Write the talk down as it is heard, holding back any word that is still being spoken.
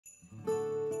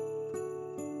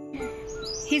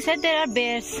He said there are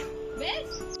bears.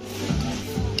 Bears?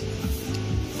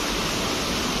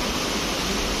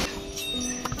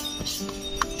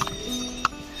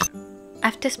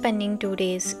 After spending 2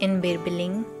 days in bear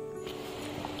billing.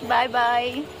 Bye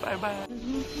bye. Bye bye.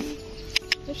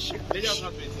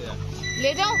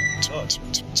 ले जाओ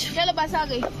चलो बस आ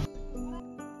गई.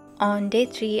 On day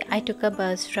 3, I took a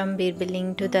bus from bear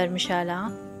billing to Dharamshala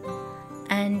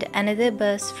and another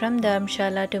bus from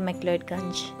Dharamshala to McLeod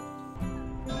Ganj.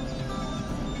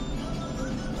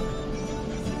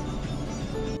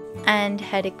 And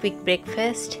had a quick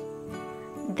breakfast.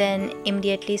 Then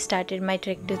immediately started my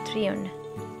trek to Triund.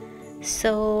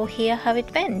 So here how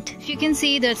it went. You can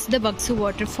see that's the Baksu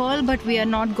waterfall, but we are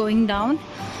not going down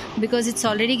because it's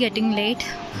already getting late.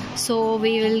 So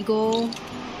we will go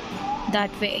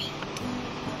that way.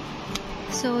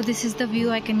 So this is the view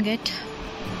I can get.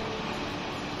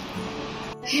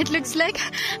 It looks like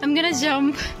I'm gonna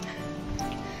jump.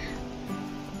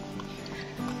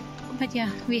 But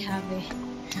yeah, we have it.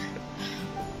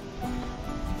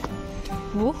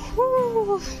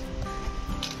 Woohoo!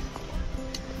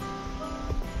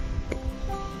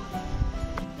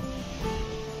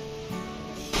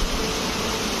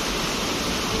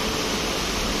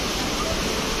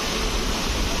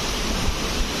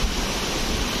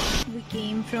 We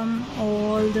came from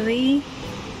all the way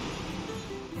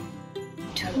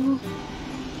to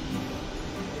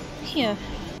here.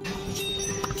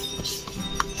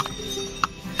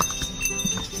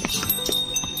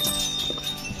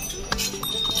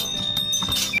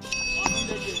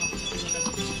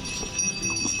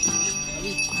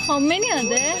 How many are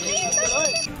there?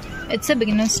 It's a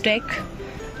beginner's trek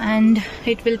and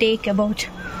it will take about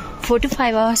 4 to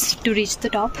 5 hours to reach the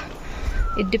top.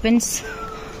 It depends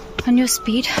on your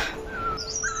speed.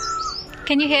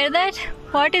 Can you hear that?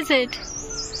 What is it?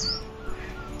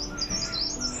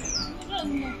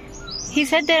 He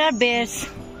said there are bears.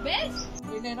 Bears?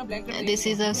 This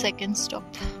is our second stop.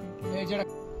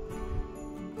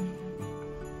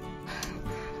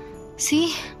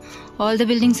 See, all the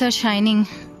buildings are shining.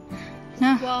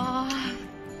 No? Wow.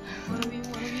 What a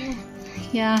view.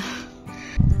 Yeah.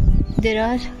 There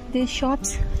are these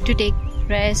shops to take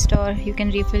rest or you can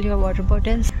refill your water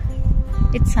bottles.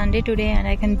 It's Sunday today and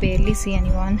I can barely see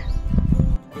anyone.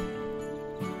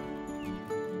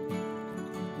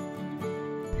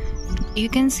 You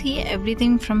can see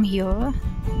everything from here.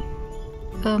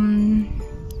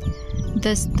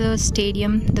 That's the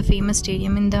stadium, the famous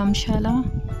stadium in Dharamshala.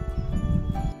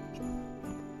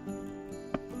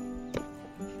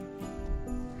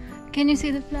 Can you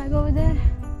see the flag over there?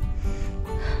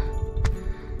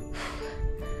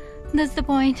 That's the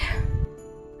point.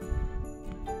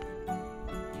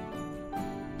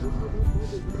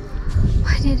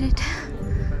 I did it.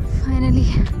 Finally,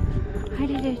 I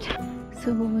did it.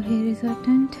 So over here is our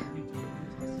tent.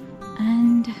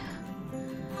 And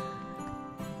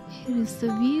here is the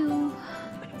view.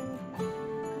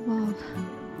 Wow.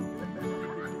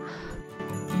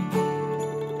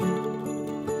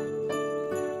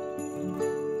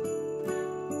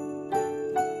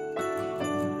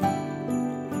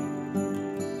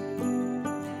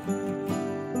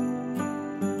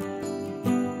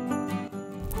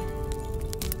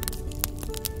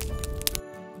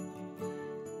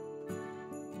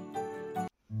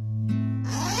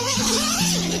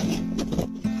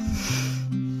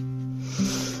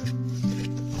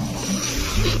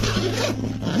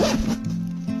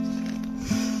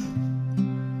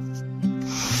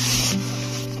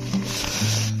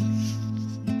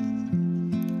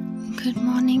 Good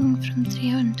morning from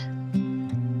Triund.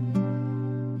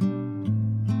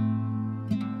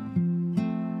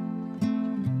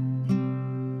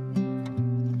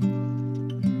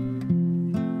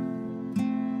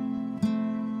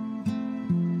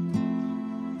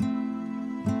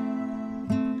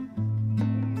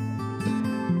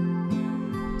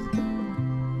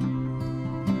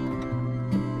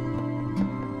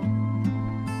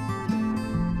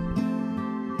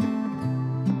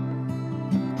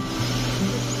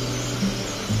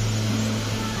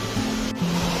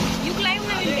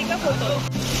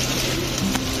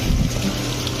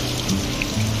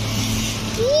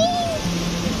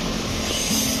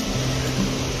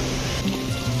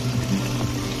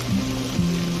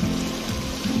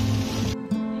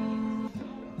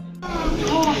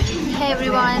 Hey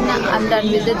everyone, I'm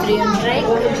done with the Triund trek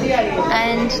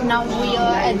and now we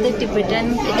are at the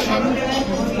Tibetan kitchen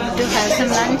to have some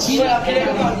lunch.